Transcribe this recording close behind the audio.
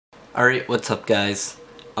Alright, what's up guys?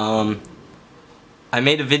 I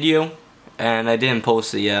made a video and I didn't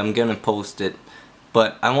post it yet. I'm gonna post it,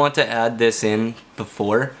 but I want to add this in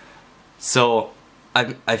before. So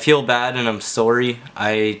I feel bad and I'm sorry.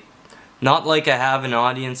 Not like I have an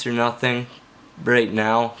audience or nothing right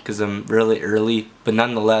now because I'm really early, but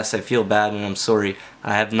nonetheless I feel bad and I'm sorry.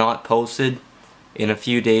 I have not posted in a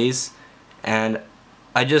few days and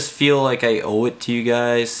I just feel like I owe it to you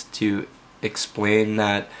guys to explain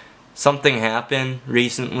that something happened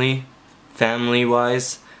recently,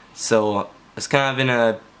 family-wise, so I was kind of in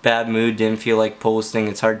a bad mood, didn't feel like posting.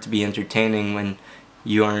 It's hard to be entertaining when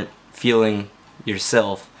you aren't feeling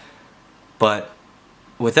yourself. But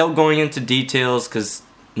without going into details, because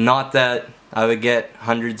not that I would get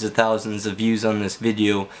hundreds of thousands of views on this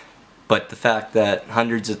video, but the fact that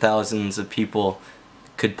hundreds of thousands of people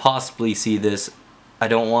could possibly see this, I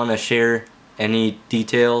don't want to share any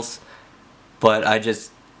details, but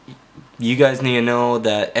you guys need to know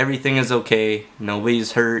that everything is okay,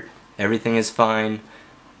 nobody's hurt, everything is fine.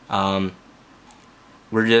 We're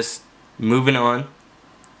just moving on.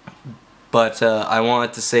 But I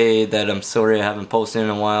wanted to say that I'm sorry I haven't posted in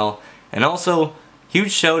a while. And also,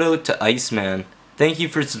 huge shout out to Iceman. Thank you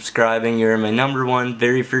for subscribing. You're my #1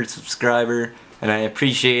 very first subscriber, and I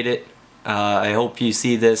appreciate it. I hope you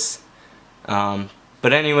see this.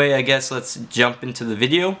 But anyway, I guess let's jump into the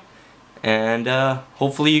video, and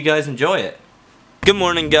hopefully you guys enjoy it. Good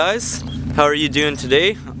morning guys, how are you doing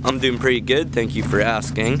today? I'm doing pretty good, thank you for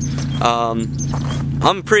asking.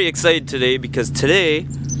 I'm pretty excited today because today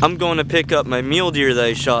I'm going to pick up my MuleDeer that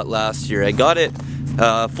I shot last year. I got it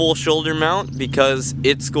full shoulder mount because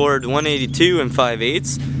it scored 182 and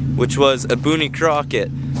 5/8, which was a Boone And Crockett,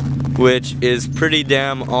 which is pretty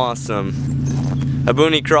damn awesome. A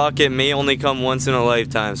Boone And Crockett may only come once in a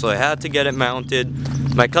lifetime, so I had to get it mounted.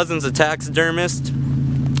 My cousin's a taxidermist.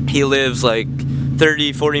 He lives like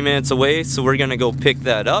 30-40 minutes away, so we're gonna go pick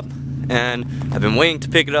that up. And I've been waiting to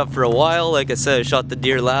pick it up for a while. Like I said, I shot the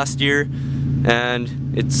deer last year,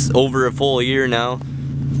 and it's over a full year now.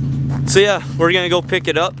 So yeah, we're gonna go pick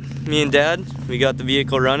it up. Me and Dad, we got the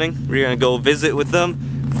vehicle running. We're gonna go visit with them,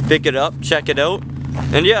 pick it up, check it out,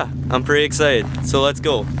 and yeah, I'm pretty excited. So let's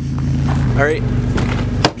go. Alright,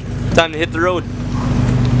 time to hit the road.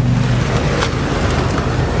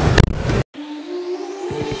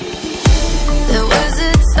 There was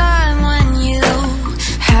a time when you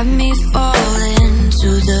had me falling to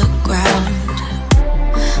the ground,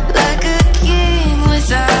 like a king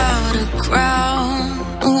without a crown.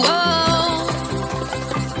 Whoa,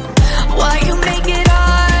 why you make it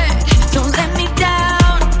hard? Don't let me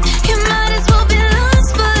down. You might as well be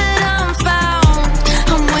lost, but I'm found.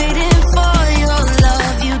 I'm waiting for your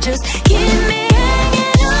love. You just keep me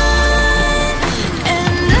hanging on,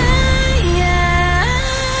 and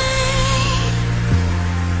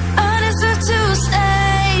I deserve to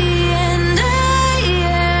stay, and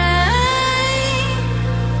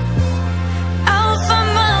I'll find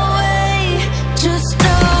my way. Just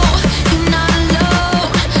know you're not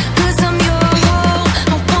alone, 'cause I'm your home.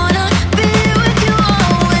 I wanna be with you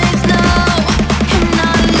always. No, you're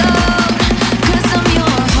not alone, 'cause I'm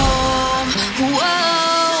your home.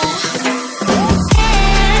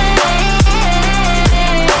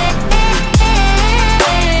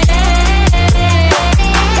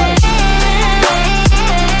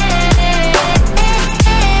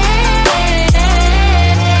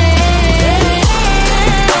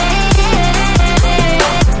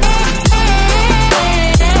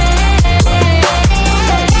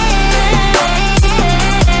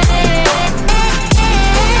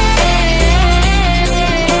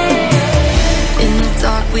 In the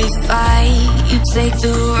dark we fight. You take the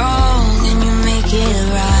wrong and you make it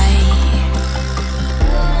right.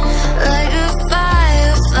 Like a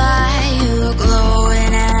firefly, you're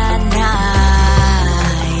glowing at night.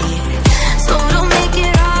 So don't make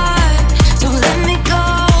it hard, don't let me go.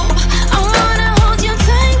 I wanna hold you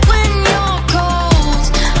tight when you're cold.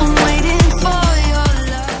 I'm waiting for your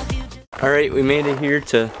love. Alright, we made it here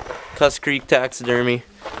to Cuss Creek Taxidermy.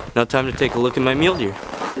 Now time to take a look at my MuleDeer.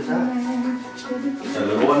 The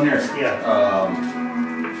little one there? Yeah.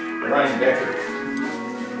 Ryan Becker.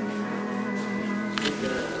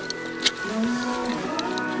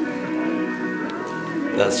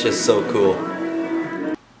 That's just so cool.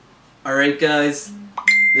 Alright guys,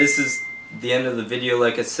 this is the end of the video.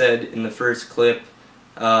 Like I said in the first clip,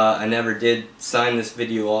 I never did sign this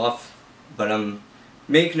video off, but I'm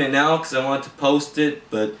making it now because I want to post it.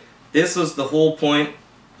 But this was the whole point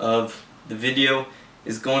of the video,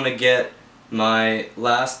 is going to get my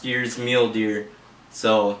last year's MuleDeer.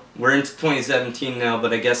 So we're into 2017 now,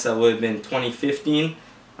 but I guess that would have been 2015.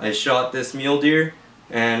 I shot this mule deer,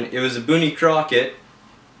 and it was a Boone and Crockett.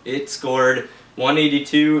 It scored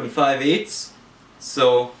 182 5/8,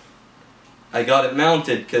 so I got it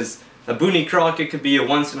mounted because a Boone and Crockett could be a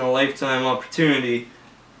once-in-a-lifetime opportunity.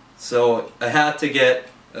 So I had to get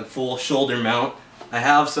a full shoulder mount. I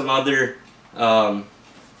have some other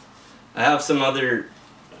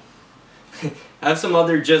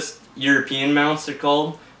just European mounts, they're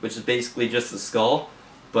called, which is basically just the skull.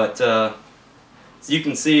 But as you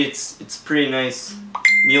can see, it's pretty nice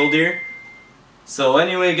mule deer. So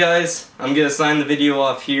anyway, guys, I'm gonna sign the video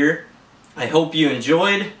off here. I hope you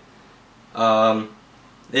enjoyed.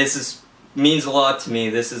 This means a lot to me.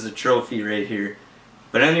 This is a trophy right here.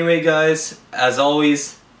 But anyway, guys, as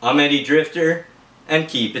always, I'm Eddie Drifter, and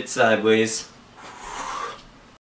keep it sideways.